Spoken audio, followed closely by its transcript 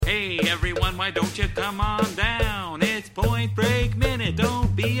Hey everyone, why don't you come on down? It's Point Break Minute,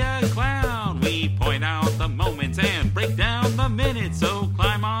 don't be a clown. We point out the moments and break down the minutes, so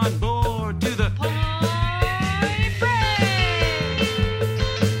climb on board to the Point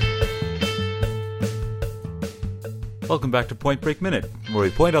Break! Welcome back to Point Break Minute, where we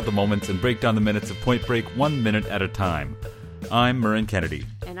point out the moments and break down the minutes of Point Break 1 minute at a time. I'm Murrin Kennedy.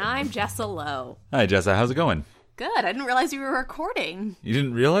 And I'm Jessa Lowe. Hi Jessa, how's it going? Good. I didn't realize you were recording. You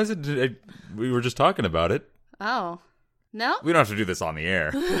didn't realize it? We were just talking about it. Oh. No? We don't have to do this on the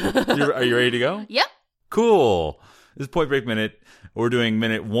air. Are you ready to go? Yep. Cool. This is Point Break Minute. We're doing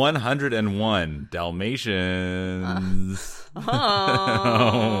minute 101, Dalmatians.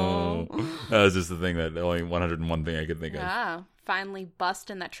 Oh. That was just the thing that, only 101 thing I could think of. Yeah. Finally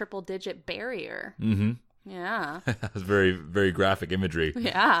busting that triple-digit barrier. Mm-hmm. Yeah. That was very, very graphic imagery.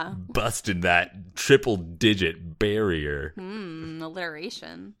 Yeah. Busting that triple-digit barrier.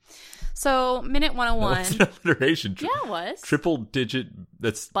 Alliteration. So, minute 101. What's an alliteration? Yeah, it was. Triple-digit,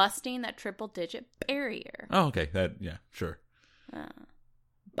 that's... Busting that triple-digit barrier. Oh, okay. Yeah, sure.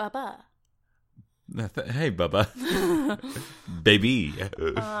 Bubba. Hey, Bubba. Baby.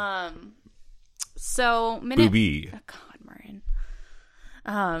 So, minute... Booby. Oh, God, Marin.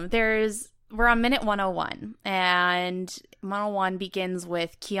 We're on minute 101, and 101 begins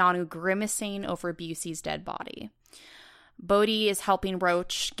with Keanu grimacing over Busey's dead body. Bodhi is helping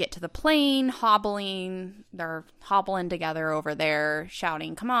Roach get to the plane, hobbling. They're hobbling together over there,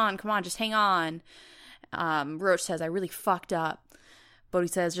 shouting, come on, just hang on. Roach says, I really fucked up. Bodhi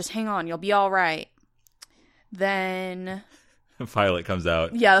says, just hang on, you'll be all right. Then... The pilot comes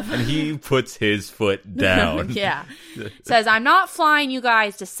out. Yeah. And he puts his foot down. Yeah. Says, I'm not flying you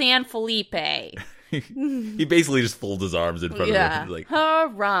guys to San Felipe. He basically just folds his arms in front of him. He's like,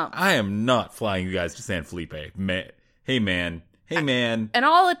 Harumph. I am not flying you guys to San Felipe. Hey, man. And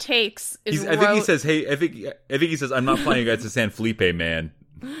all it takes is I think he says, I think he says, I'm not flying you guys to San Felipe, man.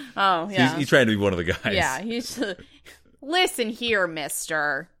 Oh, yeah. He's trying to be one of the guys. Yeah. He's listen here,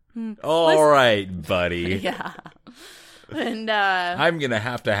 mister. All right, buddy. Yeah. And I'm gonna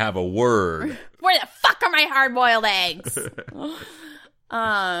have a word. Where the fuck are my hard-boiled eggs?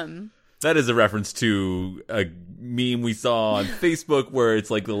 That is a reference to a meme we saw on Facebook where it's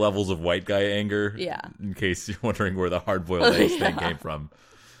like the levels of white guy anger. Yeah. In case you're wondering where the hard-boiled eggs thing came from.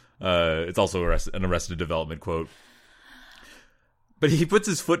 It's also an Arrested Development quote. But he puts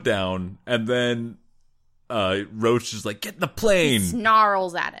his foot down, and then Roach is like, get in the plane. He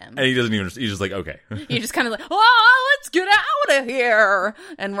snarls at him. And he doesn't even, he's just like, okay. He just kind of like, oh, let's get out of here.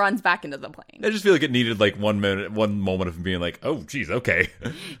 And runs back into the plane. I just feel like it needed like one moment of him being like, oh, geez, okay.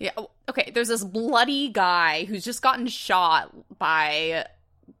 Yeah. Okay. There's this bloody guy who's just gotten shot by,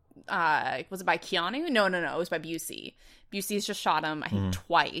 was it by Keanu? No. It was by Busey. Busey's just shot him, I think,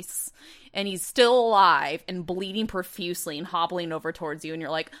 twice. And he's still alive and bleeding profusely and hobbling over towards you. And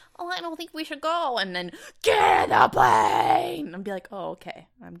you're like, oh, I don't think we should go. And then, get in the plane! And be like, oh, okay.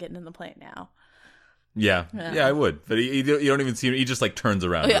 I'm getting in the plane now. Yeah, I would. But you don't even see him. He just like turns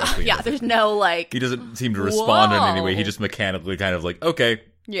around. Yeah, there's no like... He doesn't seem to respond in any way. Whoa. He just mechanically kind of like, okay.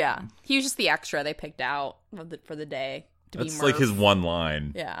 Yeah. He was just the extra they picked out for the day to be Murph. That's like his one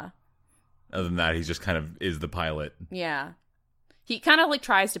line. Yeah. Other than that, he's just kind of is the pilot. Yeah. He kind of like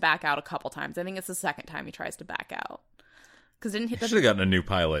tries to back out a couple times. I think it's the second time he tries to back out. Because didn't he should have gotten a new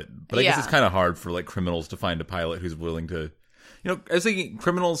pilot. But I guess it's kind of hard for like criminals to find a pilot who's willing to. You know, I was thinking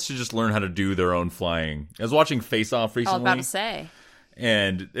criminals should just learn how to do their own flying. I was watching Face Off recently. I was about to say.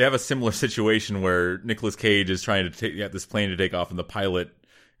 And they have a similar situation where Nicolas Cage is trying to get this plane to take off, and the pilot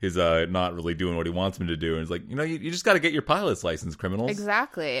is not really doing what he wants him to do. And it's like, you just got to get your pilot's license, criminals.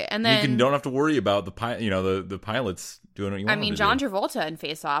 Exactly. And then you don't have to worry about the pilots doing what you want. I mean, John Travolta in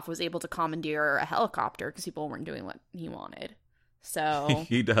Face Off was able to commandeer a helicopter because people weren't doing what he wanted. So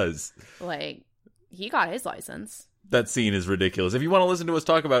he does. Like, he got his license. That scene is ridiculous. If you want to listen to us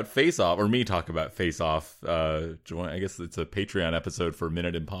talk about Face Off, or me talk about Face Off, join. I guess it's a Patreon episode for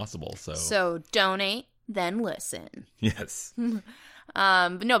Minute Impossible. So donate, then listen. Yes.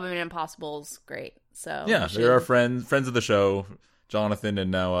 But Minute Impossible's great. So yeah, they're our friends of the show, Jonathan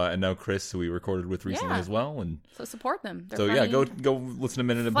and now Chris, who we recorded with recently as well. And so support them. They're so funny. go listen to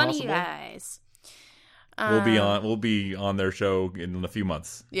Minute Impossible. Funny guys. We'll be on their show in a few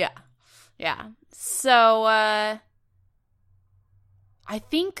months. Yeah. So I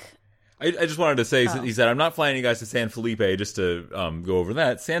think. I just wanted to say, he said, I'm not flying you guys to San Felipe, just to go over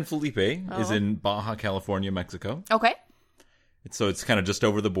that. San Felipe is in Baja California, Mexico. Okay. So it's kind of just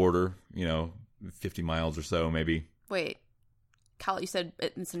over the border, 50 miles or so, maybe. Wait. You said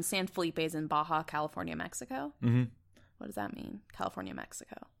it's in San Felipe's in Baja California, Mexico? Mm-hmm. What does that mean? California,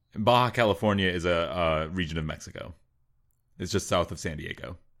 Mexico. Baja California is a region of Mexico. It's just south of San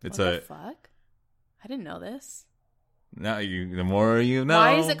Diego. It's what the fuck? I didn't know this. Now the more you know.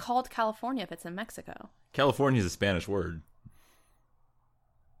 Why is it called California if it's in Mexico? California is a Spanish word.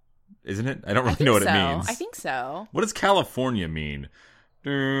 Isn't it? I don't really know what it means. I think so. What does California mean?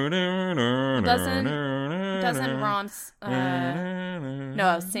 Doesn't Ron...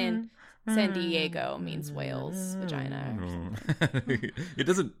 San Diego means whale's vagina. It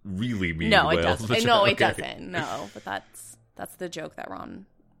doesn't really mean no, whale's it doesn't. vagina. No, it Okay. doesn't. No, but that's the joke that Ron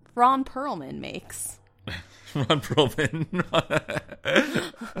Perlman makes. Ron Perlman.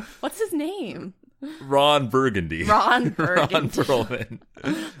 What's his name? Ron Burgundy. Ron Ron Burgundy. Perlman.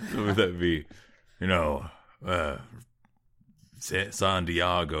 What would that be? San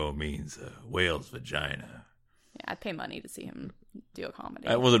Diego means whale's vagina. Yeah, I'd pay money to see him do a comedy.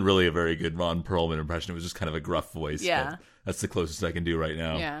 That wasn't really a very good Ron Perlman impression. It was just kind of a gruff voice. Yeah. But that's the closest I can do right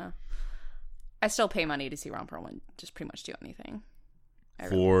now. Yeah. I still pay money to see Ron Perlman just pretty much do anything.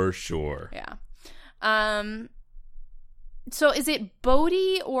 For sure. Yeah. So is it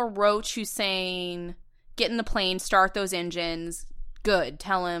Bodhi or Roach who's saying, get in the plane, start those engines, good,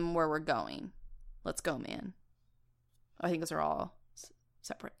 tell him where we're going. Let's go, man. I think those are all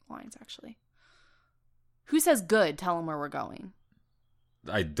separate lines, actually. Who says good, tell him where we're going?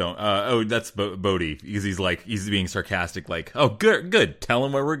 I don't. That's Bodhi. Because he's being sarcastic, like, oh, good, tell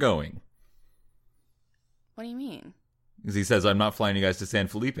him where we're going. What do you mean? Because he says, I'm not flying you guys to San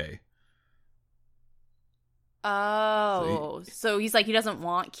Felipe. Oh, so he's like, he doesn't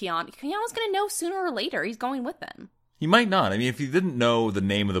want Keanu. Keanu's going to know sooner or later. He's going with them. He might not. I mean, if he didn't know the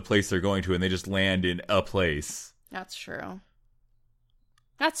name of the place they're going to and they just land in a place. That's true.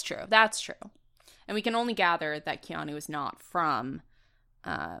 That's true. That's true. And we can only gather that Keanu is not from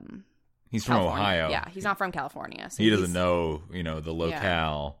he's from California. Ohio. Yeah, he's not from California. So he doesn't know, the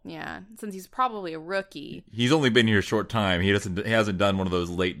locale. Yeah, since he's probably a rookie. He's only been here a short time. He hasn't done one of those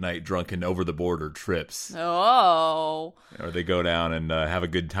late night drunken over the border trips. Oh. Or they go down and have a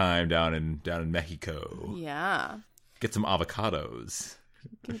good time down in Mexico. Yeah. Get some avocados.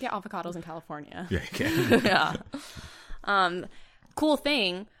 Can you get avocados in California? Yeah, you can. Yeah. Cool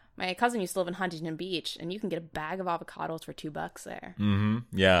thing. My cousin used to live in Huntington Beach, and you can get a bag of avocados for $2 there.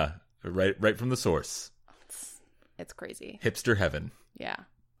 Mm-hmm. Yeah. Right from the source. It's crazy. Hipster heaven. Yeah.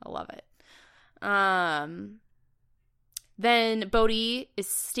 I love it. Then Bodhi is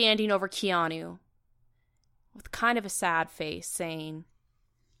standing over Keanu with kind of a sad face saying,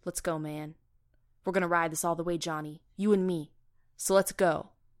 let's go, man. We're going to ride this all the way, Johnny. You and me. So let's go.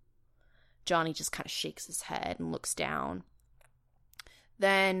 Johnny just kind of shakes his head and looks down.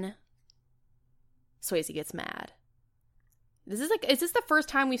 Then Swayze gets mad. Is this the first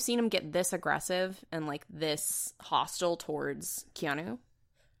time we've seen him get this aggressive and like this hostile towards Keanu?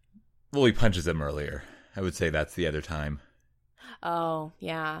 Well, he punches him earlier. I would say that's the other time. Oh,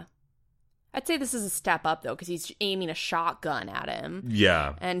 yeah. I'd say this is a step up, though, because he's aiming a shotgun at him.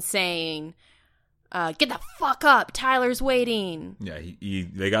 Yeah. And saying, get the fuck up, Tyler's waiting. Yeah,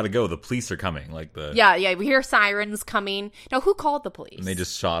 they got to go. The police are coming. Yeah, we hear sirens coming. Now, who called the police? And they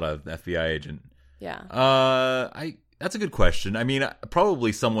just shot a FBI agent. Yeah. That's a good question. I mean,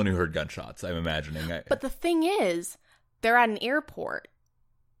 probably someone who heard gunshots, I'm imagining. But the thing is, they're at an airport.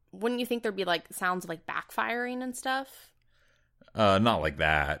 Wouldn't you think there'd be, like, sounds of, like, backfiring and stuff? Not like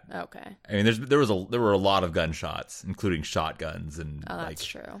that. Okay. I mean, there were a lot of gunshots, including shotguns, and that's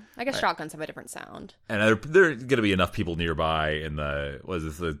true. I guess shotguns have a different sound. And there are going to be enough people nearby in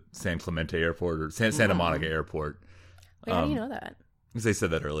the San Clemente Airport or Santa Monica Airport. Wait, how do you know that? Because they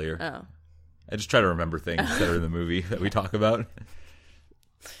said that earlier. Oh. I just try to remember things that are in the movie that we talk about.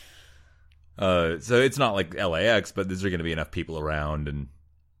 So it's not like LAX, but there's going to be enough people around, and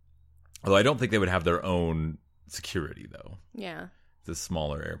although I don't think they would have their own security, though. Yeah. It's a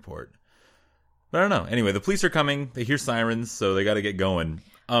smaller airport. But I don't know. Anyway, the police are coming. They hear sirens, so they got to get going.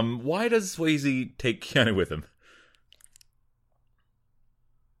 Why does Swayze take Keanu with him?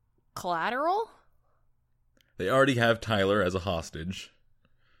 Collateral? They already have Tyler as a hostage.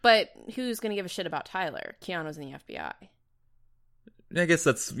 But who's going to give a shit about Tyler? Keanu's in the FBI. I guess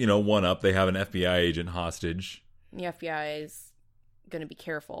that's, one up. They have an FBI agent hostage. The FBI is going to be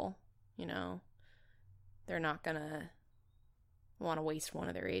careful, They're not going to want to waste one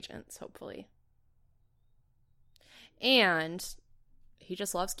of their agents, hopefully. And he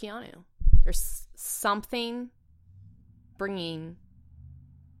just loves Keanu. There's something bringing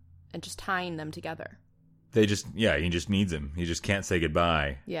and just tying them together. He just needs him. He just can't say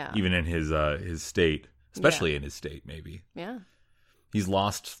goodbye. Yeah. Even in his state, especially in his state, maybe. Yeah. He's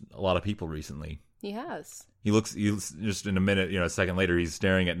lost a lot of people recently. He has. He looks just in a minute, a second later, he's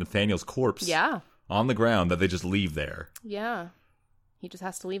staring at Nathaniel's corpse. Yeah. On the ground that they just leave there. Yeah. He just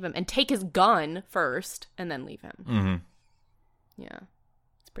has to leave him and take his gun first and then leave him. Mm-hmm. Yeah.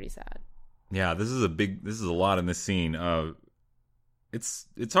 It's pretty sad. Yeah, this is a lot in this scene. It's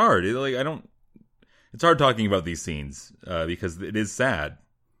hard. It's hard talking about these scenes because it is sad.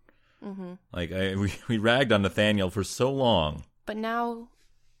 Mm-hmm. Like we ragged on Nathaniel for so long. But now,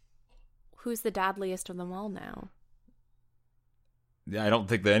 who's the dadliest of them all now? Yeah, I don't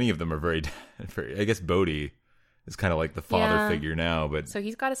think that any of them are very. I guess Bodhi is kind of like the father figure now, but so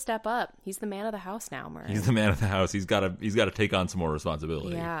he's got to step up. He's the man of the house now, Murray. He's the man of the house. He's got to take on some more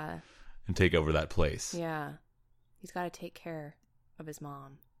responsibility. Yeah. And take over that place. Yeah. He's got to take care of his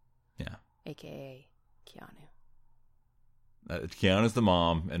mom. Yeah. AKA Keanu. Keanu's the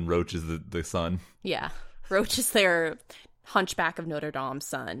mom, and Roach is the son. Yeah. Roach is their Hunchback of Notre Dame's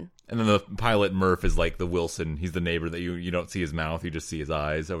son. And then the pilot Murph is like the Wilson. He's the neighbor that you don't see his mouth, you just see his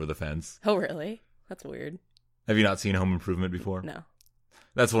eyes over the fence. Oh, really? That's weird. Have you not seen Home Improvement before? No.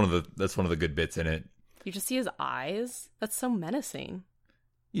 That's one of the good bits in it. You just see his eyes? That's so menacing.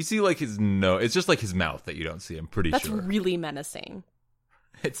 You see like his nose. It's just like his mouth that you don't see, I'm pretty sure. That's really menacing.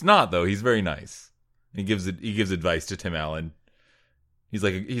 It's not though. He's very nice. He gives advice to Tim Allen.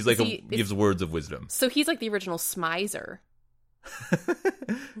 Gives words of wisdom. So he's like the original Smizer.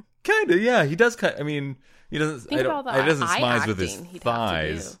 Kind of, yeah. He does. I mean, he doesn't. He doesn't smize with his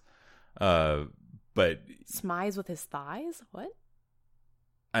thighs. But smize with his thighs. What?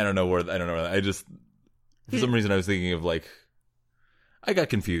 I don't know where. I just for some reason I was thinking of like. I got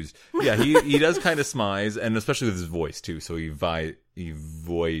confused. Yeah, he does kind of smize, and especially with his voice too. So he vax.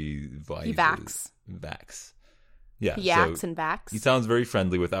 Yeah, he yaks and vax. He sounds very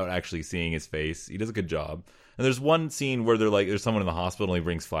friendly without actually seeing his face. He does a good job. And there's one scene where there's someone in the hospital and he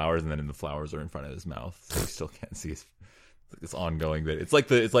brings flowers, and then the flowers are in front of his mouth, so he still can't see his. It's ongoing bit. It's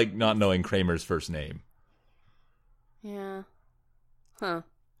like not knowing Kramer's first name. Yeah. Huh.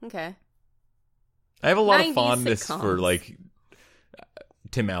 Okay. I have a lot of fondness for like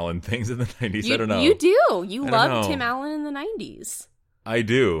Tim Allen things in the 90s. I don't know. You do. You love Tim Allen in the 90s. I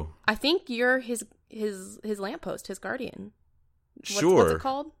do. I think you're his lamppost, his guardian. Sure. What's it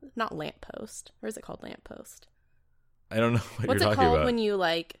called? Not lamppost. Or is it called lamppost? I don't know what What's you're it talking called about. when you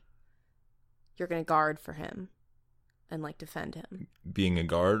you're going to guard for him and defend him? Being a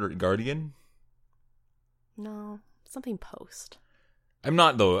guard or guardian? No, something post. I'm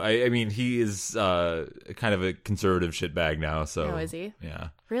not though. I mean, he is kind of a conservative shitbag now. So. Oh, is he? Yeah.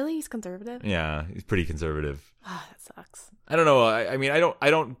 Really? He's conservative? Yeah, he's pretty conservative. Ah, that sucks. I don't know. I mean, I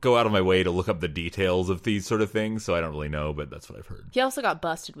don't go out of my way to look up the details of these sort of things, so I don't really know. But that's what I've heard. He also got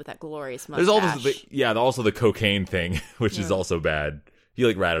busted with that glorious mustache. There's also the cocaine thing, which is also bad. He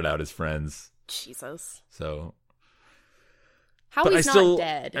ratted out his friends. Jesus. So. He's not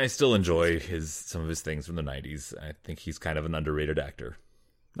dead. I still enjoy some of his things from the 90s. I think he's kind of an underrated actor.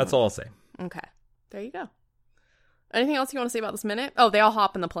 That's all I'll say. Okay. There you go. Anything else you want to say about this minute? Oh, they all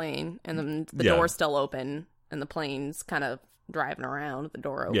hop in the plane, and then the door's still open, and the plane's kind of driving around with the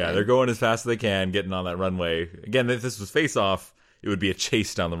door open. Yeah, they're going as fast as they can, getting on that runway. Again, if this was Face Off, it would be a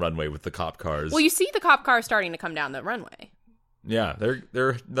chase down the runway with the cop cars. Well, you see the cop cars starting to come down the runway. Yeah,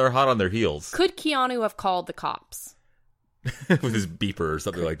 they're hot on their heels. Could Keanu have called the cops? With his beeper or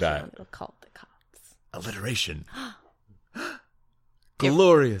something like that. Keanu called the cops. Alliteration.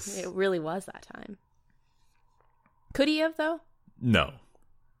 Glorious. It really was that time. Could he have, though? No.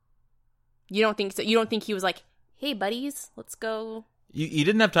 You don't think so? You don't think he was like, hey, buddies, let's go? He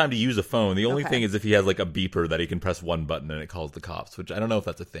didn't have time to use a phone. The only thing is if he has a beeper that he can press one button and it calls the cops, which I don't know if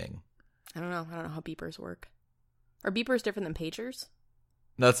that's a thing. I don't know how beepers work. Are beepers different than pagers?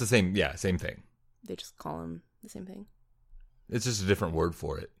 No, that's the same. Yeah, same thing. They just call them the same thing. It's just a different word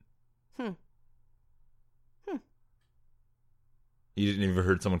for it. You didn't ever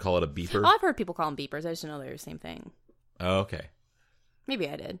heard someone call it a beeper? Oh, I've heard people call them beepers. I just didn't know they're the same thing. Oh, okay. Maybe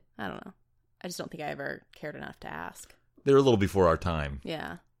I did. I don't know. I just don't think I ever cared enough to ask. They were a little before our time.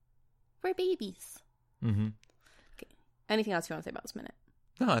 Yeah. We're babies. Mm-hmm. Okay. Anything else you want to say about this minute?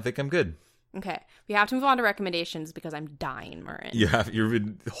 No, I think I'm good. Okay. We have to move on to recommendations because I'm dying, Murrin. You've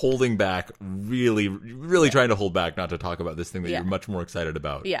been holding back, really, really trying to hold back not to talk about this thing that you're much more excited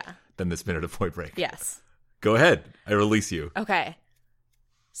about than this minute of Point Break. Yes. Go ahead. I release you. Okay.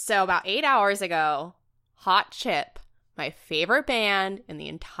 So about 8 hours ago, Hot Chip, my favorite band in the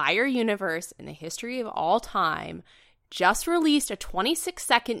entire universe in the history of all time, just released a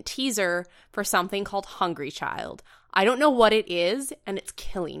 26-second teaser for something called Hungry Child. I don't know what it is, and it's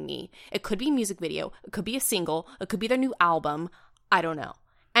killing me. It could be a music video. It could be a single. It could be their new album. I don't know.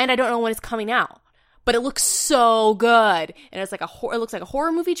 And I don't know when it's coming out. but it looks so good. And it's like it looks like a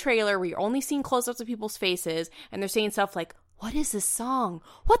horror movie trailer where you're only seeing close-ups of people's faces, and they're saying stuff like, "What is this song?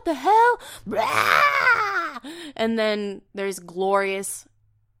 What the hell?" Blah! And then there's glorious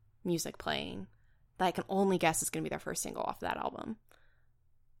music playing that I can only guess is going to be their first single off that album.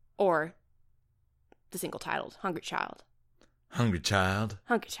 Or the single titled Hungry Child. Hungry Child.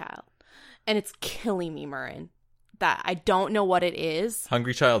 Hungry Child. And it's killing me, Murrin, that I don't know what it is.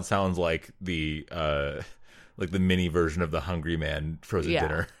 Hungry Child sounds like the mini version of the Hungry Man frozen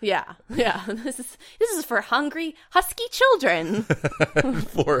dinner. Yeah. This is for hungry, husky children.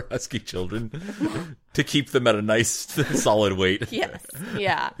 For husky children. To keep them at a nice, solid weight. Yes.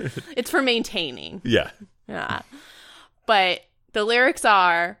 Yeah. It's for maintaining. Yeah. Yeah. But the lyrics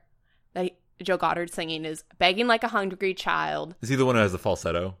are that Joe Goddard singing is begging like a hungry child. Is he the one who has the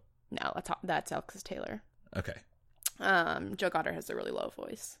falsetto? No, that's Alexis Taylor. Okay. Joe Goddard has a really low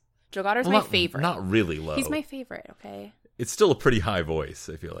voice. Joe Goddard's my favorite. Not really low. He's my favorite, okay? It's still a pretty high voice,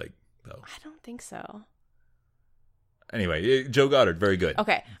 I feel like, though. I don't think so. Anyway, Joe Goddard, very good.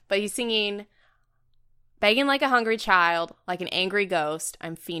 Okay, but he's singing, begging like a hungry child, like an angry ghost,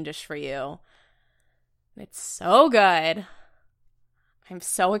 I'm fiendish for you. It's so good. I'm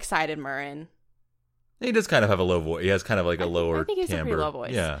so excited, Murrin. He does kind of have a low voice. He has kind of like a lower I think he has timbre. a pretty low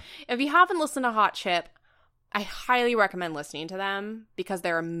voice. Yeah. If you haven't listened to Hot Chip, I highly recommend listening to them because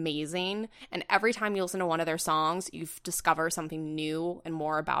they're amazing. And every time you listen to one of their songs, you discover something new and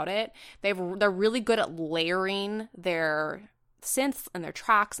more about it. They're really good at layering their synths and their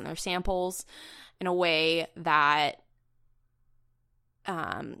tracks and their samples in a way that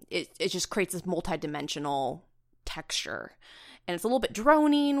it just creates this multi-dimensional texture. And it's a little bit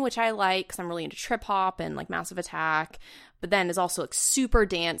droning, which I like because I'm really into trip hop and like Massive Attack. But then it's also like super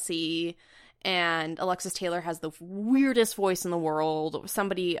dancey. And Alexis Taylor has the weirdest voice in the world.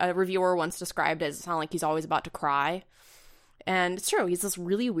 A reviewer once described it as sound like he's always about to cry. And it's true. He's this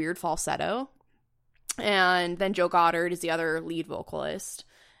really weird falsetto. And then Joe Goddard is the other lead vocalist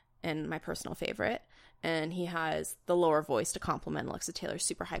and my personal favorite. And he has the lower voice to complement Alexis Taylor's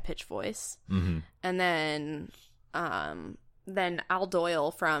super high-pitched voice. Mm-hmm. And then Al Doyle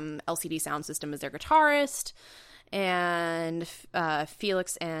from LCD Sound System is their guitarist. And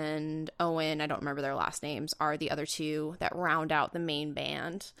Felix and Owen, I don't remember their last names, are the other two that round out the main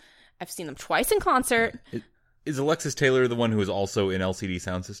band. I've seen them twice in concert. Is Alexis Taylor the one who is also in LCD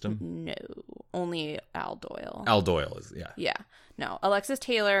Sound System? No, only Al Doyle. Al Doyle is, yeah. Yeah. No, Alexis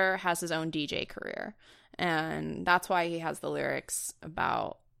Taylor has his own DJ career. And that's why he has the lyrics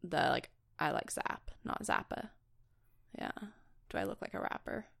about I like Zap, not Zappa. Yeah. Do I look like a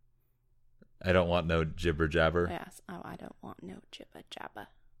rapper? I don't want no jibber jabber. Yes. Oh, I don't want no jibba jabba.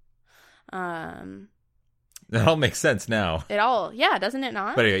 That all makes sense now. Doesn't it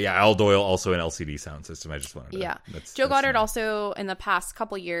not? But anyway, yeah, Al Doyle also an LCD Sound System. I just wanted to. Yeah. Joe Goddard also, in the past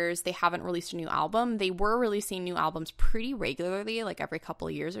couple years, they haven't released a new album. They were releasing new albums pretty regularly, like every couple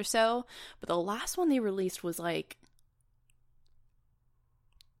of years or so. But the last one they released was like,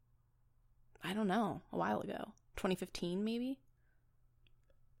 I don't know, a while ago. 2015, maybe?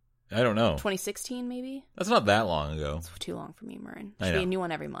 I don't know. 2016, maybe? That's not that long ago. It's too long for me, Murrin. I Should know. be a new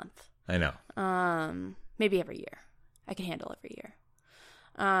one every month. I know. Maybe every year. I can handle every year.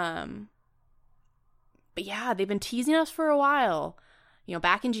 But yeah, they've been teasing us for a while. You know,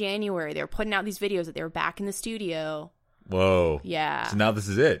 back in January, they were putting out these videos that they were back in the studio. Whoa. Yeah. So now this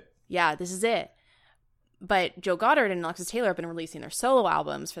is it. Yeah, this is it. But Joe Goddard and Alexis Taylor have been releasing their solo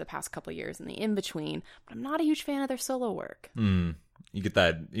albums for the past couple of years in the in-between. But I'm not a huge fan of their solo work. You get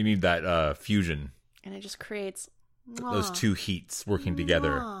that. You need that fusion. And it just creates those two heats working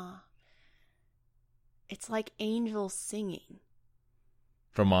together. It's like angels singing.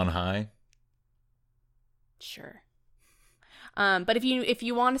 From on high? Sure. But if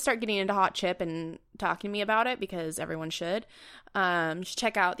you want to start getting into Hot Chip and talking to me about it, because everyone should, just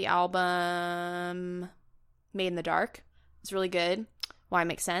check out the album Made in the Dark. It's really good. Why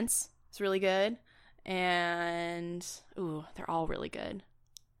Make Sense. It's really good. And, they're all really good.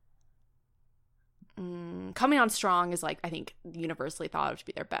 Coming On Strong is, like, I think universally thought of to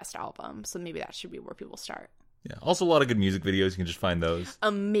be their best album. So maybe that should be where people start. Yeah. Also a lot of good music videos. You can just find those.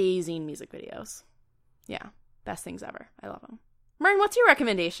 Amazing music videos. Yeah. Best things ever. I love them. Mern, what's your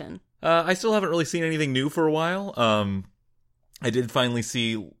recommendation? I still haven't really seen anything new for a while. I did finally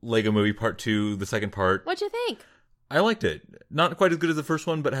see Lego Movie Part 2, the second part. What'd you think? I liked it. Not quite as good as the first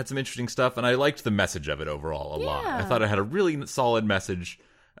one, but had some interesting stuff, and I liked the message of it overall a lot. I thought it had a really solid message,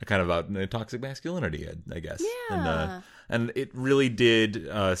 kind of about toxic masculinity, I guess. Yeah. And it really did,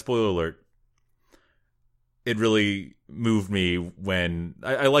 spoiler alert, it really moved me when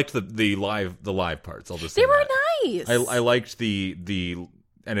I liked the live parts. I'll just say They were that. nice. I liked the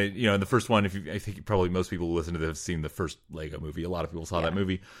and it, in the first one, I think probably most people who listen to this have seen the first Lego movie. A lot of people saw that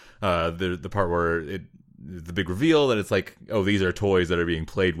movie. The part where the big reveal that it's like, oh, these are toys that are being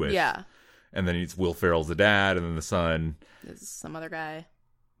played with. Yeah. And then it's Will Ferrell's the dad, and then the son. This is some other guy.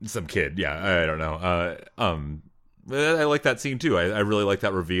 Some kid, yeah, I don't know. I like that scene too. I really like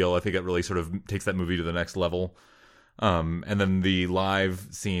that reveal. I think it really sort of takes that movie to the next level. And then the live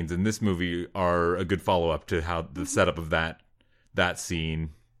scenes in this movie are a good follow up to how the setup of that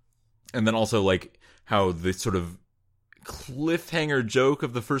scene, and then also like how the sort of cliffhanger joke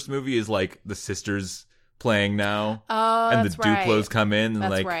of the first movie is like the sisters playing now, and the Duplos come in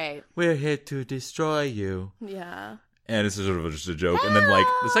and we're here to destroy you. Yeah. And it's sort of just a joke. And then, like,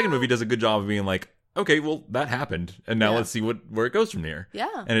 the second movie does a good job of being like, okay, well, that happened. And now let's see where it goes from here.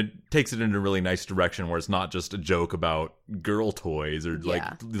 Yeah. And it takes it in a really nice direction where it's not just a joke about girl toys or, like,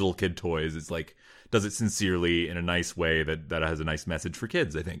 little kid toys. It's like, does it sincerely in a nice way that has a nice message for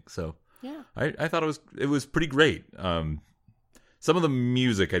kids, I think. So, yeah. I thought it was pretty great. Some of the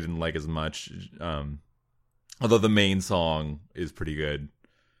music I didn't like as much, although the main song is pretty good.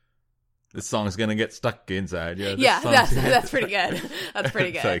 This song's gonna get stuck inside. Yeah, that's pretty good. That's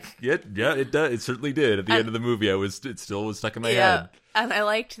pretty good. It's like, yeah, it does. It certainly did. At the end of the movie, it still was stuck in my head. And I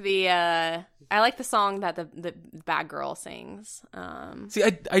liked the song that the bad girl sings. See,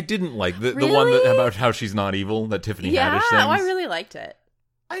 I didn't like the Really? one about how she's not evil that Tiffany Haddish sings. Yeah, I really liked it.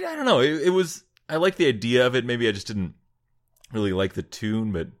 I don't know. It was. I liked the idea of it. Maybe I just didn't really like the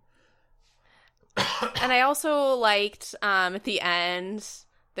tune, but. And I also liked at the end.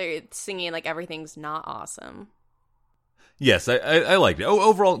 They're singing like everything's not awesome. Yes, I liked it. Oh,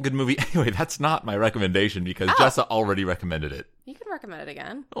 overall, good movie. Anyway, that's not my recommendation because Jessa already recommended it. You can recommend it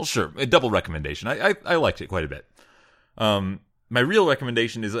again. Well, sure. A double recommendation. I liked it quite a bit. My real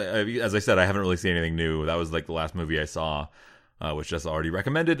recommendation is, as I said, I haven't really seen anything new. That was like the last movie I saw, which Jessa already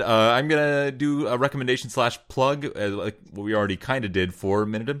recommended. I'm going to do a recommendation / plug, like what we already kind of did for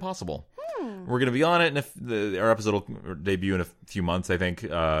Minute Impossible. We're going to be on it, and our episode will debut in a few months, I think.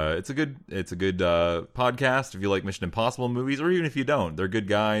 It's a good podcast if you like Mission Impossible movies, or even if you don't. They're good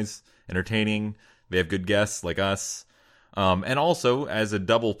guys, entertaining. They have good guests like us. And also, as a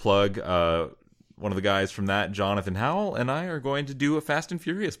double plug, one of the guys from that, Jonathan Howell, and I are going to do a Fast and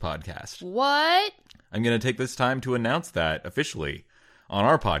Furious podcast. What? I'm going to take this time to announce that officially on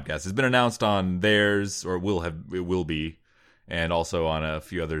our podcast. It's been announced on theirs, or it will be. And also on a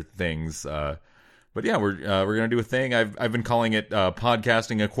few other things, but yeah, we're gonna do a thing. I've been calling it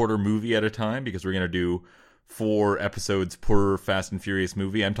podcasting a quarter movie at a time because we're gonna do 4 episodes per Fast and Furious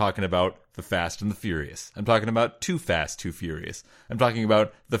movie. I'm talking about The Fast and the Furious. I'm talking about Too Fast, Too Furious. I'm talking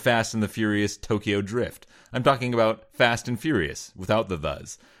about The Fast and the Furious Tokyo Drift. I'm talking about Fast and Furious without the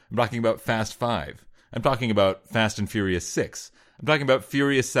thes. I'm talking about Fast 5. I'm talking about Fast and Furious 6. I'm talking about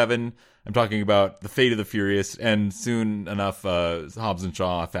Furious 7. I'm talking about The Fate of the Furious, and soon enough, Hobbs and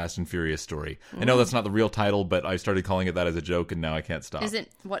Shaw, Fast and Furious story. I know that's not the real title, but I started calling it that as a joke, and now I can't stop. Isn't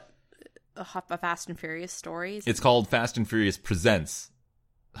what a Fast and Furious stories? It's called Fast and Furious Presents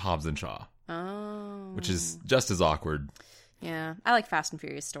Hobbs and Shaw. Oh. Which is just as awkward. Yeah, I like Fast and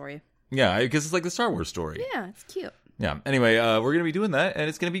Furious story. Yeah, because it's like the Star Wars story. Yeah, it's cute. Yeah, anyway, we're going to be doing that, and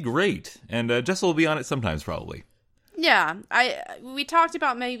it's going to be great. And Jessa will be on it sometimes, probably. Yeah, we talked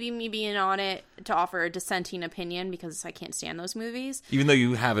about maybe me being on it to offer a dissenting opinion because I can't stand those movies. Even though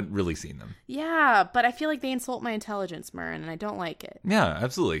you haven't really seen them. Yeah, but I feel like they insult my intelligence, Murren, and I don't like it. Yeah,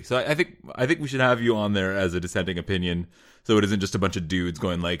 absolutely. So I think we should have you on there as a dissenting opinion, so it isn't just a bunch of dudes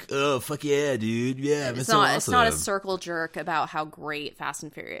going like, "Oh, fuck yeah, dude, yeah, it's so awesome." It's not a circle jerk about how great Fast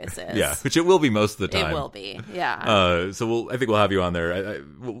and Furious is. Yeah, which it will be most of the time. It will be, yeah. So I think we'll have you on there.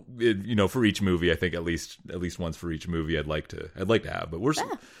 For each movie, I think at least once for each movie, I'd like to have. But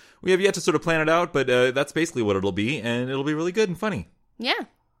we have yet to sort of plan it out. But that's basically what it'll be, and it'll be really good and funny. Yeah.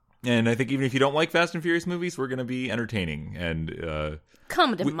 And I think even if you don't like Fast and Furious movies, we're going to be entertaining and.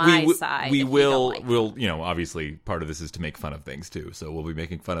 Come to my side. We'll obviously part of this is to make fun of things too. So we'll be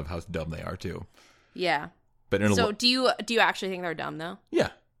making fun of how dumb they are too. Yeah. But do you actually think they're dumb though?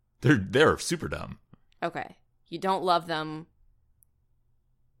 Yeah. They're super dumb. Okay. You don't love them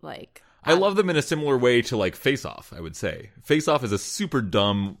like I love them in a similar way to like Face Off, I would say. Face Off is a super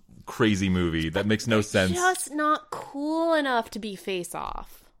dumb, crazy movie that makes no sense. Just not cool enough to be Face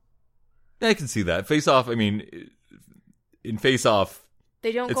Off. I can see that. Face Off, I mean, in Face Off,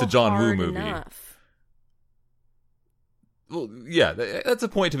 it's a John Woo movie. Enough. Well, yeah, that's a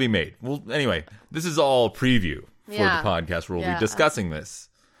point to be made. Well, anyway, this is all preview for the podcast where we'll be discussing this.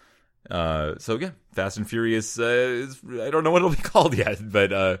 So yeah, Fast and Furious. I don't know what it'll be called yet,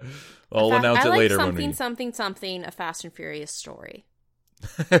 but I'll announce it later. Something. A Fast and Furious story.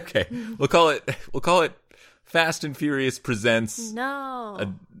 Okay, we'll call it Fast and Furious presents.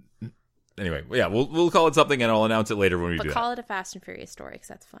 No. Anyway, yeah, we'll call it something, and I'll announce it later when we do that. Call it a Fast and Furious story, because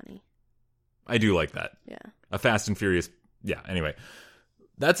that's funny. I do like that. Yeah. A Fast and Furious. Yeah. Anyway,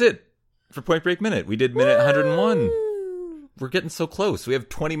 that's it for Point Break Minute. We did minute 101. We're getting so close. We have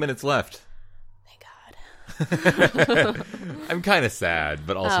 20 minutes left. Thank God. I'm kind of sad,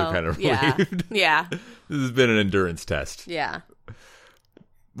 but also kind of relieved. Yeah. This has been an endurance test. Yeah.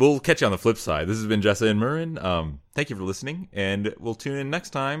 We'll catch you on the flip side. This has been Jessa and Murrin. Thank you for listening, and we'll tune in next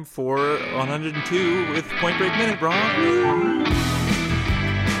time for 102 with Point Break Minute, Bron.